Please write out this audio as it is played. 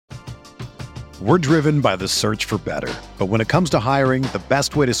We're driven by the search for better. But when it comes to hiring, the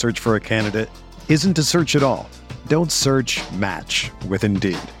best way to search for a candidate isn't to search at all. Don't search, match with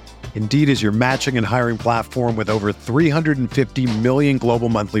Indeed. Indeed is your matching and hiring platform with over 350 million global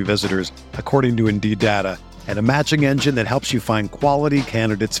monthly visitors, according to Indeed data, and a matching engine that helps you find quality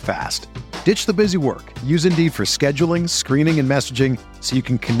candidates fast. Ditch the busy work. Use Indeed for scheduling, screening, and messaging so you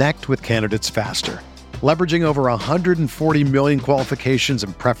can connect with candidates faster. Leveraging over 140 million qualifications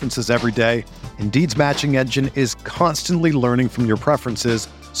and preferences every day, Indeed's matching engine is constantly learning from your preferences,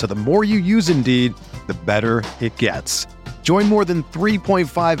 so the more you use Indeed, the better it gets. Join more than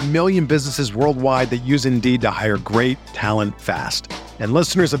 3.5 million businesses worldwide that use Indeed to hire great talent fast. And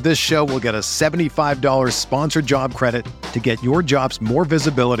listeners of this show will get a $75 sponsored job credit to get your jobs more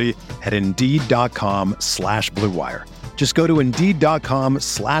visibility at Indeed.com/Blue Wire. Just go to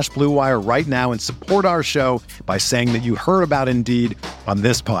Indeed.com/Blue Wire right now and support our show by saying that you heard about Indeed on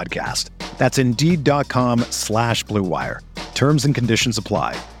this podcast. That's Indeed.com/Blue Wire. Terms and conditions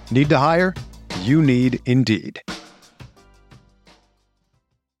apply. Need to hire? You need Indeed.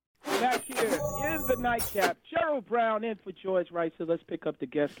 Back here in the nightcap, Gerald Brown in for George Wright. So let's pick up the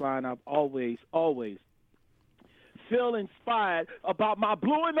guest line. I've always feel inspired about my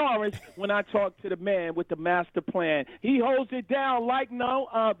blue and orange when I talk to the man with the master plan. He holds it down like no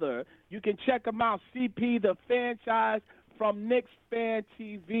other. You can check him out, CP, the franchise from Knicks Fan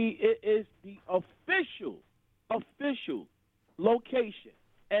TV. It is the official location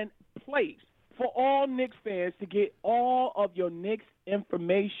and place for all Knicks fans to get all of your Knicks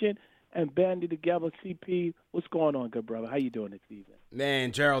information and band it together. CP, what's going on, good brother? How you doing this evening?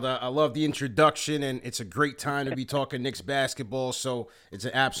 Man, Gerald, I love the introduction, and it's a great time to be talking Knicks basketball, so it's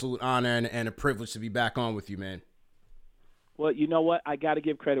an absolute honor and a privilege to be back on with you, man. Well, you know what? I got to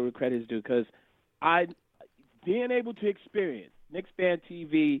give credit where credit is due, because being able to experience Knicks Fan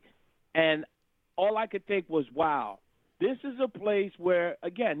TV, and all I could think was, wow, this is a place where,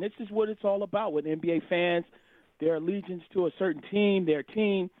 again, this is what it's all about with NBA fans, their allegiance to a certain team, their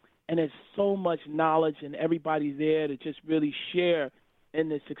team, and there's so much knowledge, and everybody's there to just really share in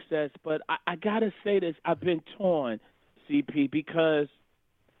the success. But I got to say this, I've been torn, CP, because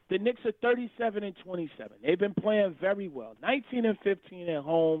the Knicks are 37-27. They've been playing very well. 19-15 at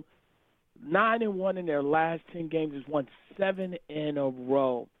home, 9-1 in their last 10 games, has won 7 in a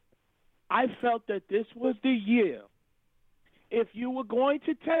row. I felt that this was the year, if you were going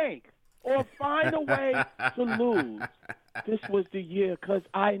to tank or find a way to lose, this was the year, because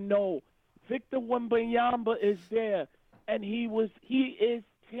I know Victor Wembanyama is there, and he is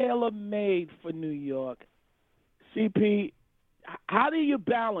tailor-made for New York. CP, how do you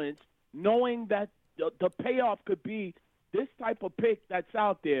balance knowing that the payoff could be this type of pick that's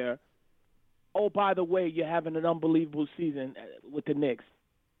out there? Oh, by the way, you're having an unbelievable season with the Knicks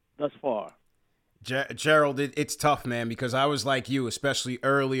thus far. Gerald, it's tough, man, because I was like you, especially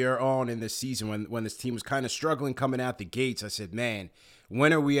earlier on in the season when this team was kind of struggling coming out the gates. I said, man,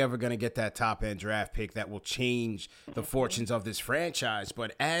 when are we ever going to get that top-end draft pick that will change the fortunes of this franchise?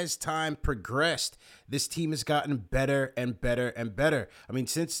 But as time progressed, this team has gotten better and better and better. I mean,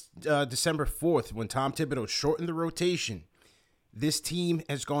 since December 4th, when Tom Thibodeau shortened the rotation, this team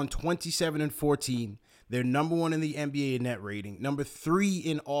has gone 27-14. They're number 1 in the NBA in net rating, number 3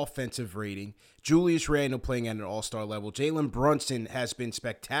 in offensive rating. Julius Randle playing at an all-star level. Jalen Brunson has been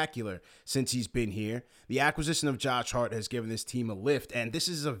spectacular since he's been here. The acquisition of Josh Hart has given this team a lift, and this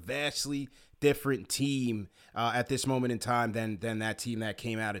is a vastly different team at this moment in time than that team that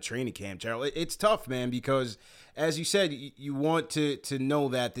came out of training camp, Gerald. It's tough, man, because as you said, you want to know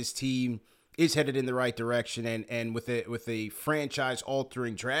that this team is headed in the right direction and with a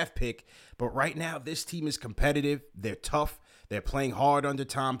franchise-altering draft pick. But right now, this team is competitive. They're tough. They're playing hard under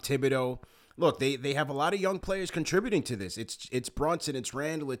Tom Thibodeau. Look, they have a lot of young players contributing to this. It's Brunson, it's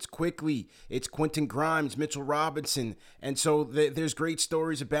Randall, it's Quickly, it's Quentin Grimes, Mitchell Robinson. And so there's great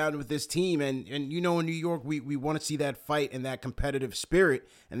stories abound with this team. And you know, in New York, we want to see that fight and that competitive spirit.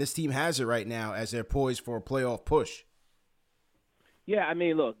 And this team has it right now as they're poised for a playoff push. Yeah, I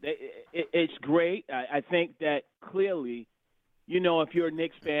mean, look, it's great. I think that clearly, you know, if you're a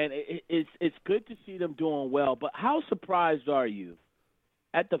Knicks fan, it's good to see them doing well. But how surprised are you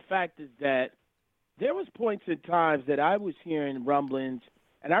at the fact is that there was points in times that I was hearing rumblings,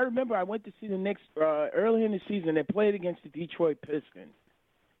 and I remember I went to see the Knicks early in the season. They played against the Detroit Pistons,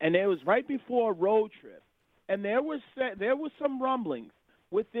 and it was right before a road trip, and there was some rumblings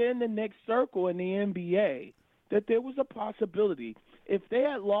within the Knicks circle in the NBA that there was a possibility if they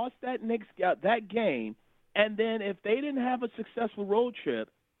had lost that game, and then if they didn't have a successful road trip,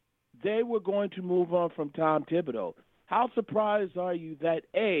 they were going to move on from Tom Thibodeau. How surprised are you that,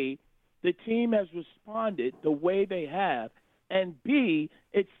 A, the team has responded the way they have, and B,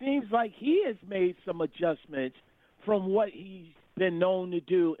 it seems like he has made some adjustments from what he's been known to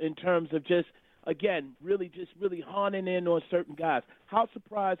do in terms of just really honing in on certain guys. How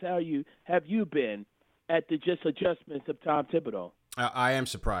surprised have you been at the just adjustments of Tom Thibodeau? I am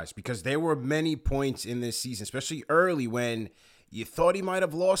surprised because there were many points in this season, especially early, when you thought he might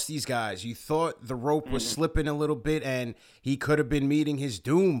have lost these guys. You thought the rope was slipping a little bit and he could have been meeting his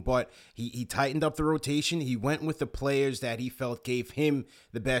doom, but he tightened up the rotation. He went with the players that he felt gave him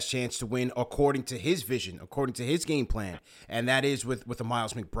the best chance to win according to his vision, according to his game plan. And that is with a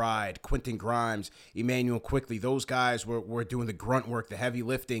Miles McBride, Quentin Grimes, Emmanuel Quickley. Those guys were doing the grunt work, the heavy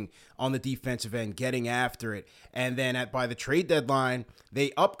lifting on the defensive end, getting after it. And then by the trade deadline,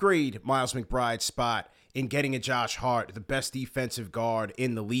 they upgrade Miles McBride's spot in getting a Josh Hart, the best defensive guard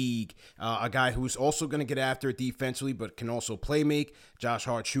in the league, a guy who's also going to get after it defensively but can also play make. Josh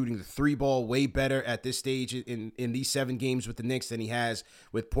Hart shooting the three ball way better at this stage in these 7 games with the Knicks than he has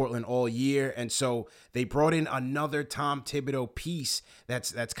with Portland all year. And so they brought in another Tom Thibodeau piece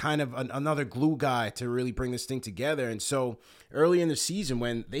that's kind of another glue guy to really bring this thing together. And so early in the season,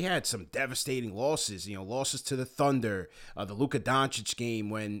 when they had some devastating losses, losses to the Thunder, the Luka Doncic game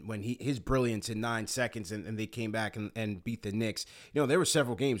when his brilliance in 9 seconds and they came back and beat the Knicks. There were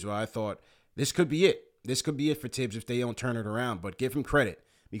several games where I thought this could be it. This could be it for Tibbs if they don't turn it around. But give him credit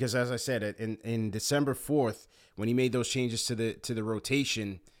because, as I said, in December 4th, when he made those changes to the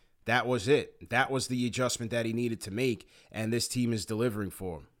rotation, that was it. That was the adjustment that he needed to make, and this team is delivering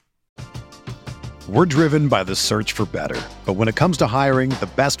for him. We're driven by the search for better. But when it comes to hiring, the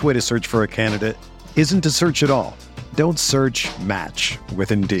best way to search for a candidate isn't to search at all. Don't search, match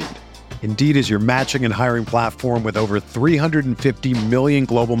with Indeed. Indeed is your matching and hiring platform with over 350 million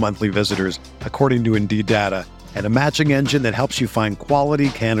global monthly visitors, according to Indeed data, and a matching engine that helps you find quality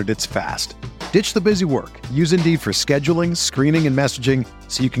candidates fast. Ditch the busy work. Use Indeed for scheduling, screening, and messaging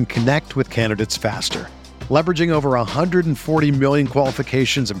so you can connect with candidates faster. Leveraging over 140 million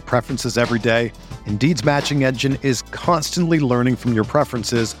qualifications and preferences every day, Indeed's matching engine is constantly learning from your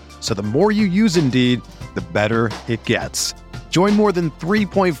preferences, so the more you use Indeed, the better it gets. Join more than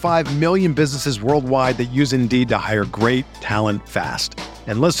 3.5 million businesses worldwide that use Indeed to hire great talent fast.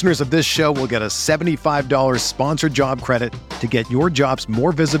 And listeners of this show will get a $75 sponsored job credit to get your jobs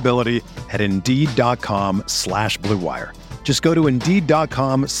more visibility at Indeed.com/Blue Wire. Just go to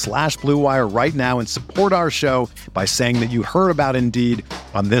Indeed.com/Blue Wire right now and support our show by saying that you heard about Indeed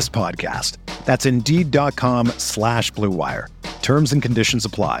on this podcast. That's Indeed.com/Blue Wire. Terms and conditions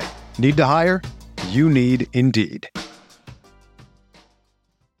apply. Need to hire? You need Indeed.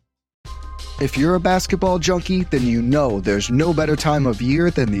 If you're a basketball junkie, then you know there's no better time of year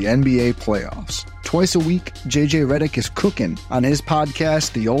than the NBA playoffs. Twice a week, JJ Redick is cooking on his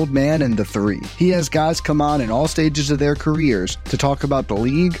podcast, The Old Man and the Three. He has guys come on in all stages of their careers to talk about the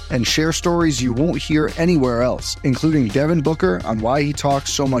league and share stories you won't hear anywhere else, including Devin Booker on why he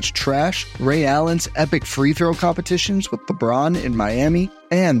talks so much trash, Ray Allen's epic free throw competitions with LeBron in Miami,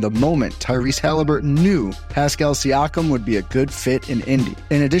 and the moment Tyrese Halliburton knew Pascal Siakam would be a good fit in Indy.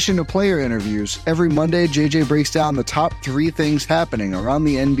 In addition to player interviews, every Monday JJ breaks down the top 3 things happening around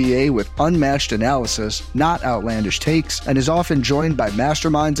the NBA with unmatched analysis, not outlandish takes, and is often joined by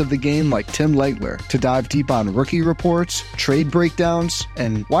masterminds of the game like Tim Legler to dive deep on rookie reports, trade breakdowns,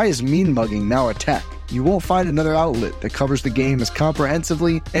 and why is mean mugging now a tech. You won't find another outlet that covers the game as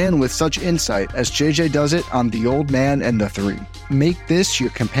comprehensively and with such insight as JJ does it on The Old Man and the Three. Make this your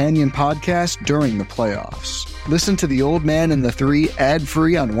companion podcast during the playoffs. Listen to The Old Man and the Three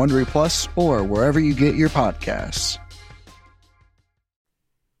ad-free on Wondery Plus or wherever you get your podcasts.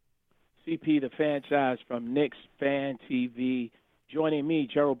 CP, the franchise from Knicks Fan TV, joining me,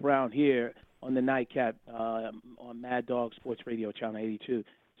 Gerald Brown, here on the Nightcap on Mad Dog Sports Radio, Channel 82.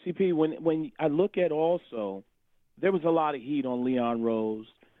 CP, when I look at also, there was a lot of heat on Leon Rose,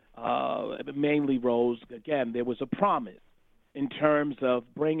 mainly Rose. Again, there was a promise in terms of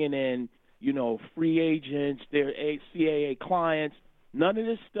bringing in, free agents, their CAA clients. None of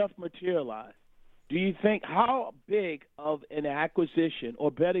this stuff materialized. Do you think how big of an acquisition, or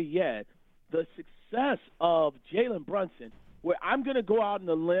better yet, the success of Jalen Brunson, where I'm going to go out on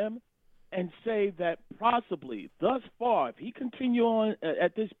a limb and say that possibly, thus far, if he continue on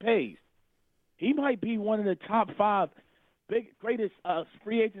at this pace, he might be one of the top 5 greatest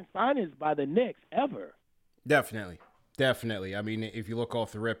free agent signings by the Knicks ever. Definitely. I mean, if you look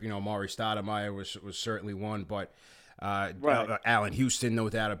off the rip, Amari Stoudemire was certainly one, but Right. Allen Houston, no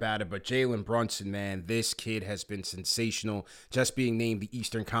doubt about it. But Jalen Brunson, man, this kid has been sensational. Just being named the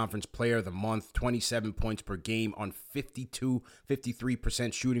Eastern Conference Player of the Month, 27 points per game on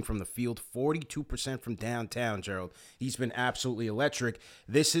 53% shooting from the field, 42% from downtown, Gerald. He's been absolutely electric.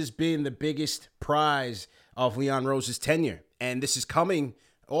 This has been the biggest prize of Leon Rose's tenure. And this is coming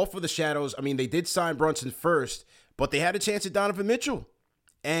off of the shadows. I mean, they did sign Brunson first, but they had a chance at Donovan Mitchell.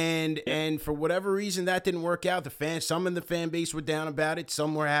 And for whatever reason, that didn't work out. Some in the fan base were down about it.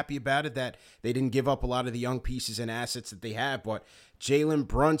 Some were happy about it, that they didn't give up a lot of the young pieces and assets that they have. But Jalen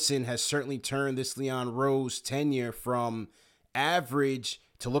Brunson has certainly turned this Leon Rose tenure from average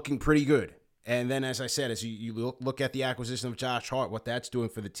to looking pretty good. And then, as I said, as you look at the acquisition of Josh Hart, what that's doing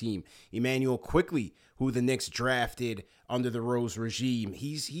for the team. Emmanuel Quickley, who the Knicks drafted under the Rose regime,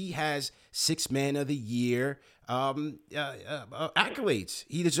 he has 6 Man of the Year accolades.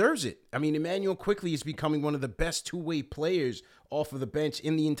 He deserves it. I mean, Emmanuel Quickley is becoming one of the best two-way players off of the bench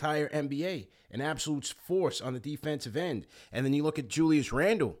in the entire NBA, an absolute force on the defensive end. And then you look at Julius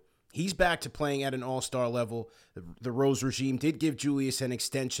Randle. He's back to playing at an all-star level. The Rose regime did give Julius an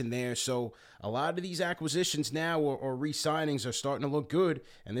extension there. So a lot of these acquisitions now or re-signings are starting to look good.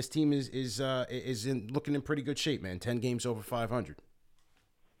 And this team is looking in pretty good shape, man. 10 games over 500.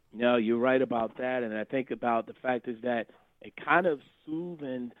 No, you're right about that. And I think about the fact is that it kind of soothes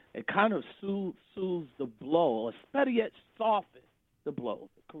the blow, or better yet, softens the blow.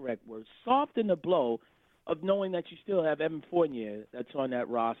 The correct word. Soften the blow of knowing that you still have Evan Fournier that's on that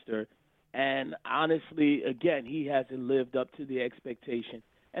roster. And honestly, again, he hasn't lived up to the expectation.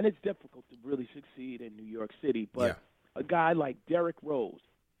 And it's difficult to really succeed in New York City. But a guy like Derrick Rose,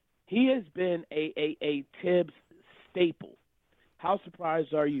 he has been a Tibbs staple. How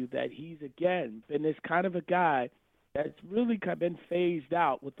surprised are you that he's, again, been this kind of a guy that's really kind of been phased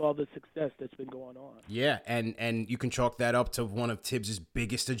out with all the success that's been going on? Yeah, and you can chalk that up to one of Tibbs'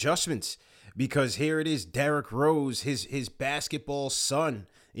 biggest adjustments, because here it is, Derrick Rose, his basketball son,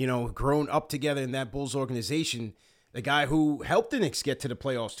 grown up together in that Bulls organization, the guy who helped the Knicks get to the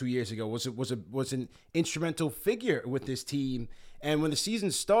playoffs 2 years ago, was an instrumental figure with this team. And when the season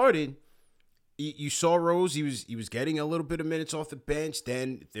started, you saw Rose, he was getting a little bit of minutes off the bench.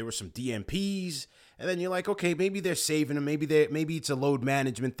 Then there were some DMPs, and then you're like, okay, maybe they're saving him. Maybe it's a load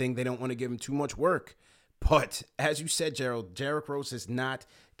management thing. They don't want to give him too much work. But as you said, Gerald, Derrick Rose has not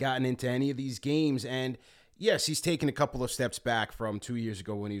gotten into any of these games. And yes, he's taken a couple of steps back from 2 years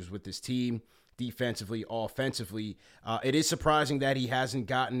ago when he was with this team, defensively, offensively. It is surprising that he hasn't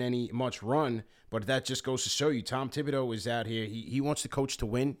gotten much run, but that just goes to show you Tom Thibodeau is out here. He wants to coach to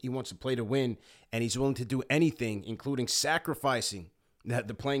win. He wants to play to win, and he's willing to do anything, including sacrificing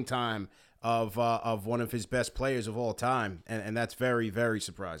the playing time of one of his best players of all time, and that's very, very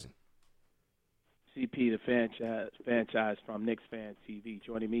surprising. CP, the franchise from Knicks Fan TV,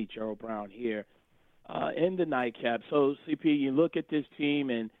 joining me, Gerald Brown, here in the nightcap. So, CP, you look at this team,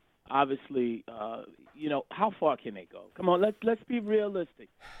 and obviously, how far can they go? Come on, let's be realistic.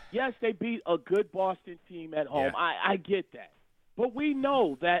 Yes, they beat a good Boston team at home. Yeah. I get that. But we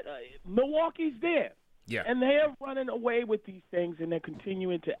know that Milwaukee's there. Yeah. And they're running away with these things, and they're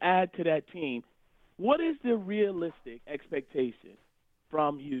continuing to add to that team. What is the realistic expectation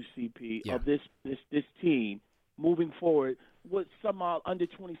from UCP of this team moving forward with under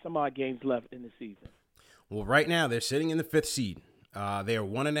 20-some-odd games left in the season? Well, right now they're sitting in the 5th seed. They are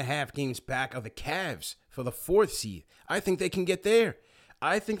 1.5 games back of the Cavs for the 4th seed. I think they can get there.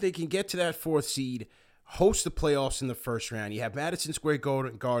 I think they can get to that 4th seed, host the playoffs in the first round. You have Madison Square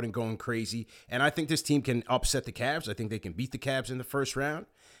Garden going crazy, and I think this team can upset the Cavs. I think they can beat the Cavs in the first round.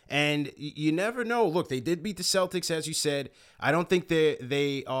 And you never know. Look, they did beat the Celtics, as you said. I don't think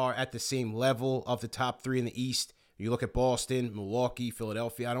they are at the same level of the top 3 in the East. You look at Boston, Milwaukee,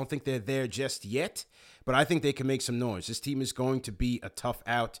 Philadelphia. I don't think they're there just yet, but I think they can make some noise. This team is going to be a tough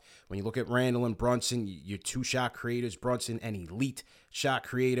out. When you look at Randle and Brunson, your 2-shot creators, Brunson, an elite shot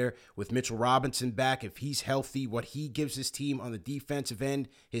creator. With Mitchell Robinson back, if he's healthy, what he gives his team on the defensive end,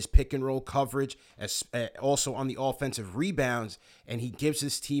 his pick-and-roll coverage, also on the offensive rebounds, and he gives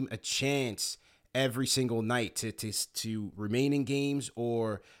his team a chance every single night to remain in games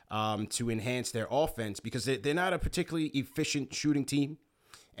or to enhance their offense, because they're not a particularly efficient shooting team,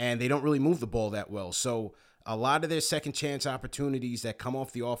 and they don't really move the ball that well. So a lot of their second chance opportunities that come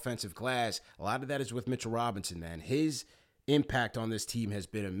off the offensive glass, a lot of that is with Mitchell Robinson, man. His impact on this team has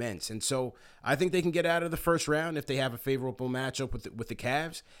been immense. And so I think they can get out of the first round if they have a favorable matchup with the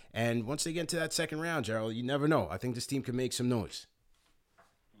Cavs. And once they get into that second round, Gerald, you never know. I think this team can make some noise.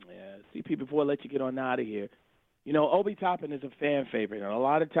 CP, before I let you get on out of here, Obi Toppin is a fan favorite. And a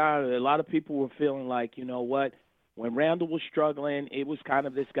lot of times, a lot of people were feeling like, you know what, When Randall was struggling, it was kind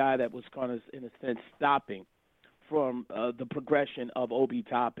of this guy that was kind of, in a sense, stopping from the progression of Obi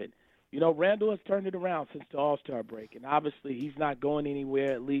Toppin. Randall has turned it around since the All-Star break, and obviously he's not going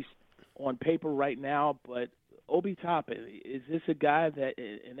anywhere, at least on paper right now. But Obi Toppin, is this a guy that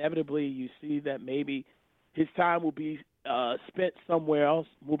inevitably you see that maybe his time will be spent somewhere else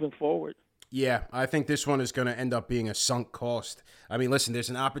moving forward? Yeah, I think this one is going to end up being a sunk cost. I mean, listen, there's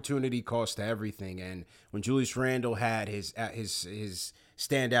an opportunity cost to everything, and when Julius Randle had his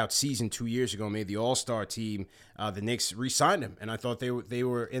standout season 2 years ago, made the All-Star team, the Knicks re-signed him, and I thought they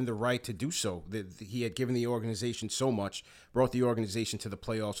were in the right to do so. He had given the organization so much, brought the organization to the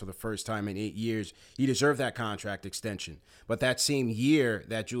playoffs for the first time in 8 years. He deserved that contract extension. But that same year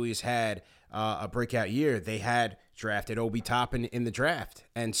that Julius had a breakout year, they had drafted Obi Toppin in the draft,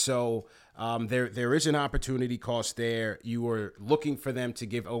 and so there is an opportunity cost there. You were looking for them to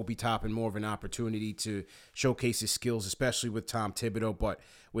give Obi Toppin more of an opportunity to showcase his skills, especially with Tom Thibodeau. But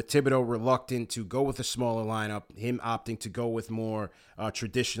with Thibodeau reluctant to go with a smaller lineup, him opting to go with more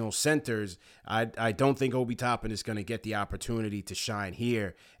traditional centers, I don't think Obi Toppin is going to get the opportunity to shine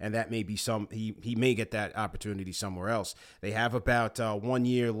here, and that may be he may get that opportunity somewhere else. They have about 1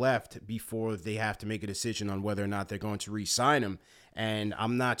 year left before they have to make a decision on whether or not they're going to re-sign him. And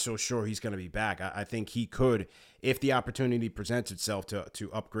I'm not so sure he's going to be back. I think he could, if the opportunity presents itself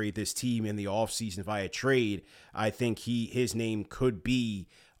to upgrade this team in the offseason via trade, I think his name could be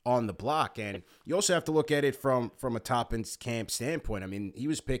on the block. And you also have to look at it from a Toppin's camp standpoint. I mean, he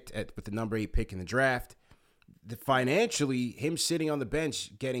was picked with the number 8 pick in the draft. Financially, him sitting on the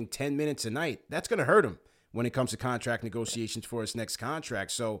bench getting 10 minutes a night, that's going to hurt him when it comes to contract negotiations for his next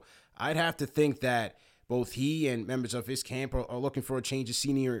contract. So I'd have to think that both he and members of his camp are looking for a change of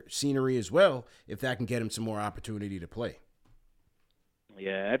scenery as well, if that can get him some more opportunity to play.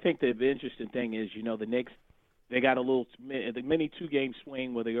 Yeah, I think the interesting thing is, the Knicks, they got the mini 2-game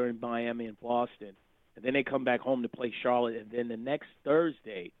swing where they are in Miami and Boston, and then they come back home to play Charlotte, and then the next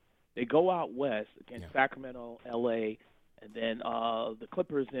Thursday they go out west against Sacramento, L.A., and then the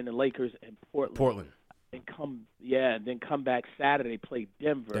Clippers and the Lakers and Portland. And then come back Saturday, play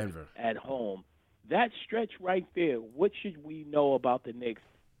Denver at home. That stretch right there, what should we know about the Knicks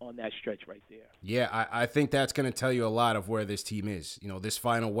on that stretch right there? Yeah, I think that's going to tell you a lot of where this team is. This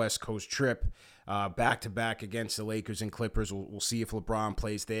final West Coast trip, back-to-back against the Lakers and Clippers. We'll see if LeBron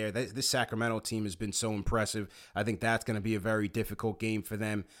plays there. This Sacramento team has been so impressive. I think that's going to be a very difficult game for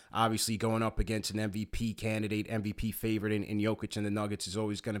them. Obviously, going up against an MVP candidate, MVP favorite in Jokic and the Nuggets is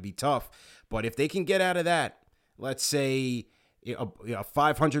always going to be tough. But if they can get out of that, let's say a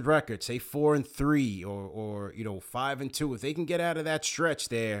 500 record, say 4-3 or 5-2. If they can get out of that stretch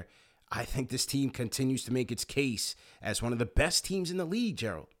there, I think this team continues to make its case as one of the best teams in the league,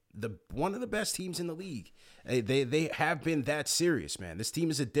 Gerald. One of the best teams in the league. They have been that serious, man. This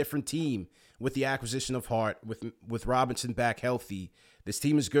team is a different team with the acquisition of Hart, with Robinson back healthy. This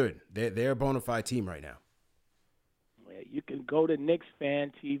team is good. They're a bona fide team right now. You can go to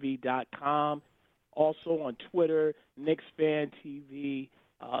KnicksFanTV.com. Also on Twitter, Knicks Fan TV,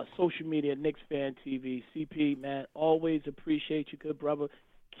 social media, Knicks Fan TV. CP, man, always appreciate you, good brother.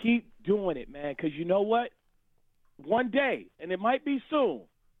 Keep doing it, man, because you know what? One day, and it might be soon,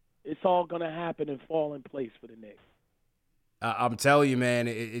 it's all going to happen and fall in place for the Knicks. I'm telling you, man,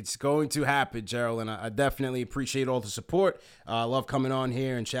 it's going to happen, Gerald, and I definitely appreciate all the support. I love coming on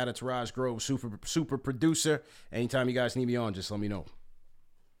here, and shout out to Raj Grove, super producer. Anytime you guys need me on, just let me know.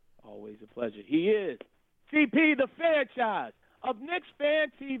 Always a pleasure. He is CP, the franchise of Knicks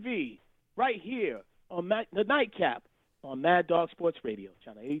Fan TV, right here on the Nightcap on Mad Dog Sports Radio,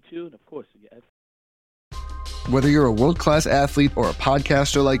 Channel 82, and of course, yes. Whether you're a world-class athlete or a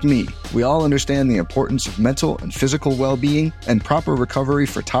podcaster like me, we all understand the importance of mental and physical well-being and proper recovery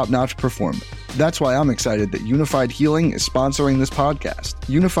for top-notch performance. That's why I'm excited that Unified Healing is sponsoring this podcast.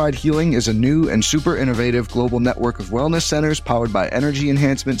 Unified Healing is a new and super innovative global network of wellness centers powered by Energy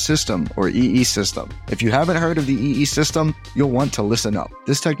Enhancement System, or EE System. If you haven't heard of the EE System, you'll want to listen up.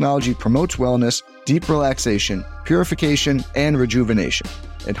 This technology promotes wellness, deep relaxation, purification, and rejuvenation.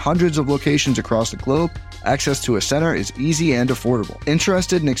 At hundreds of locations across the globe, access to a center is easy and affordable.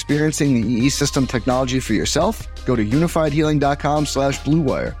 Interested in experiencing the EE System technology for yourself? Go to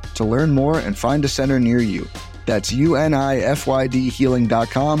unifydhealing.com/bluewire to learn more and find a center near you. That's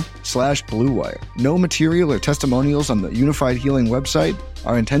unifydhealing.com/bluewire. No material or testimonials on the Unified Healing website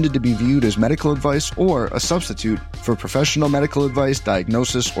are intended to be viewed as medical advice or a substitute for professional medical advice,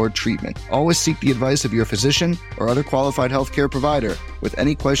 diagnosis, or treatment. Always seek the advice of your physician or other qualified healthcare provider with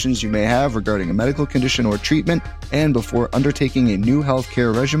any questions you may have regarding a medical condition or treatment and before undertaking a new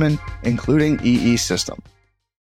healthcare regimen, including EE System.